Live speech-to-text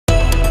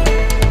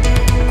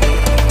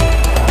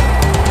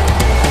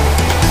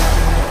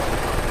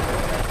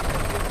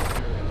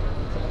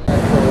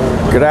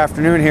Good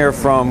afternoon here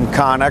from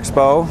Con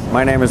Expo.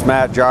 My name is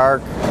Matt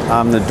Jarg.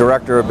 I'm the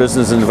Director of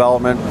Business and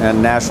Development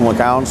and National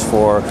Accounts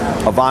for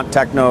Avant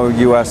Techno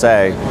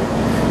USA.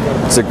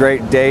 It's a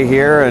great day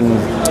here, and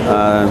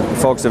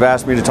folks have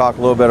asked me to talk a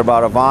little bit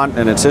about Avant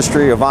and its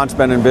history. Avant's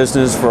been in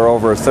business for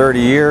over 30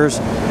 years,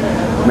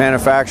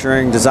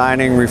 manufacturing,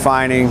 designing,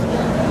 refining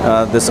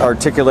this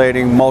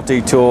articulating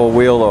multi-tool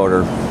wheel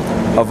loader.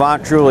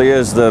 Avant truly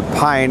is the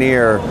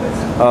pioneer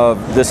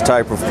of this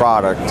type of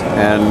product,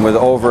 and with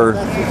over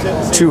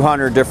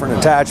 200 different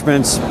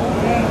attachments,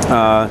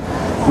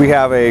 we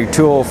have a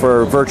tool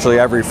for virtually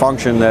every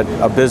function that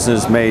a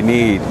business may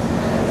need,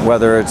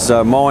 whether it's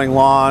mowing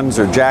lawns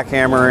or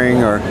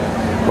jackhammering, or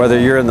whether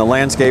you're in the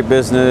landscape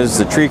business,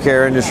 the tree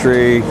care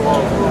industry,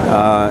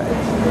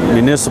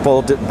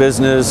 municipal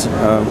business.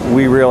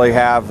 We really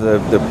have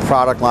the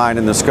product line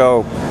and the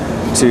scope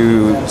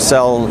to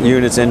sell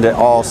units into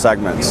all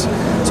segments.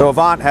 So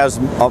Avant has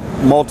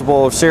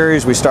multiple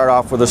series. We start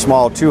off with a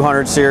small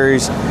 200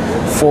 series,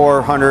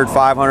 400,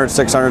 500,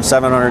 600,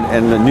 700,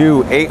 and the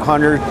new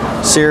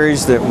 800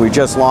 series that we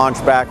just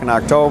launched back in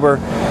October.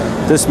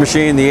 This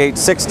machine, the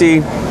 860,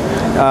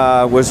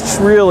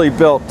 was really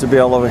built to be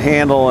able to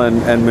handle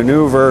and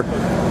maneuver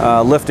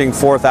lifting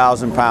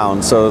 4,000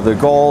 pounds. So the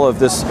goal of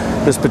this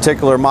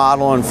particular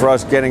model, and for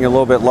us getting a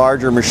little bit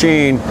larger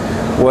machine,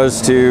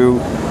 was to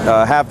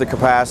have the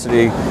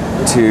capacity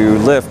to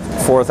lift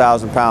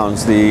 4,000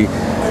 pounds. The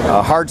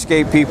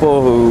hardscape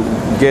people who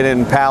get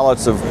in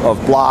pallets of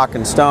block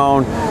and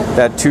stone,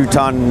 that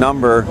 2-ton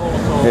number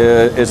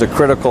is a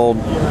critical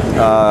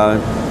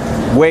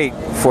weight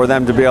for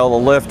them to be able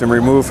to lift and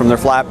remove from their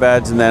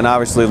flatbeds, and then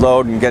obviously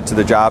load and get to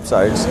the job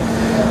sites.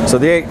 So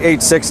the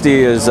 860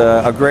 is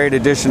a great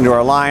addition to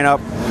our lineup.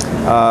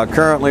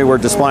 Currently we're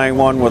displaying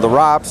one with the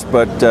ROPS,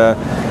 but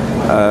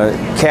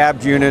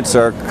cabbed units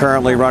are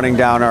currently running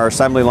down our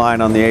assembly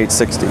line on the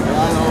 860.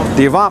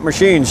 The Avant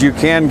machines you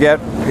can get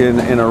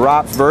in a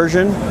ROPS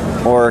version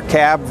or a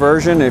cab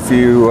version. If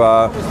you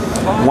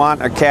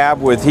want a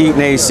cab with heat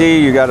and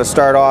AC, you got to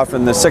start off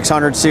in the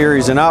 600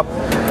 series and up.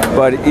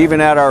 But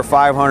even at our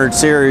 500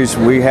 series,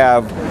 we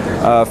have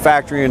a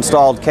factory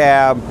installed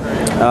cab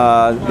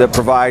that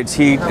provides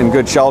heat and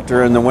good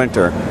shelter in the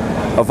winter.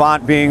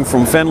 Avant, being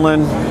from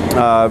Finland,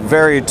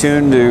 very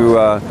attuned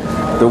to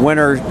the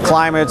winter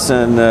climates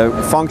and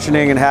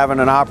functioning and having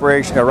an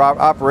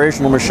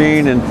operational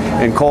machine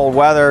in cold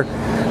weather.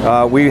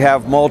 We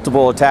have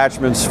multiple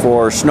attachments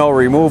for snow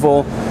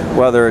removal,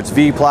 whether it's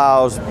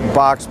V-plows,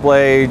 box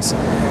blades,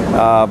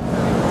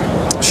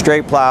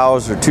 straight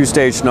plows, or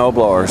two-stage snow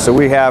blowers. So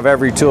we have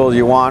every tool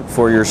you want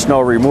for your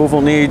snow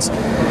removal needs,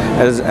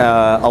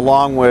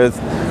 along with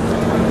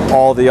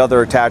all the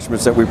other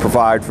attachments that we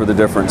provide for the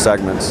different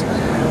segments.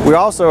 We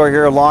also are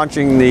here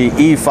launching the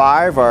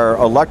E5, our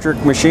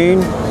electric machine.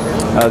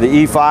 The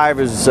E5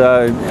 is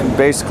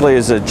basically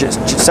a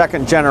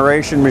second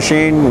generation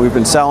machine. We've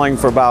been selling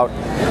for about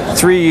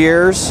 3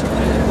 years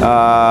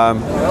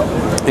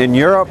in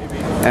Europe,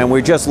 and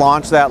we just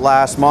launched that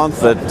last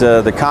month at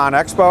the Con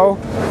Expo.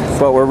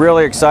 But we're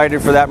really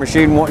excited for that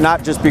machine,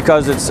 not just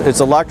because it's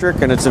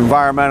electric and it's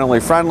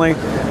environmentally friendly,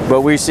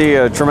 but we see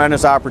a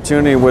tremendous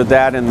opportunity with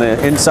that in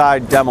the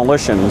inside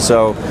demolition.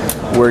 So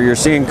where you're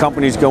seeing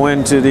companies go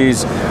into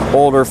these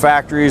older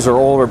factories or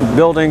older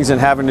buildings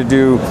and having to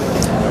do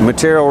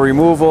material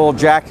removal,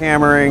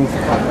 jackhammering,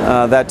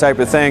 that type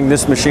of thing,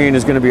 this machine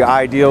is going to be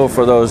ideal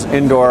for those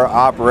indoor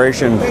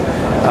operation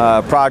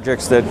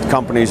projects that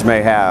companies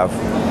may have.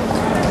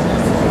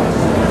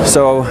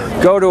 So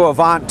go to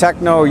Avant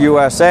Techno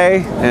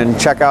USA and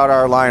check out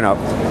our lineup.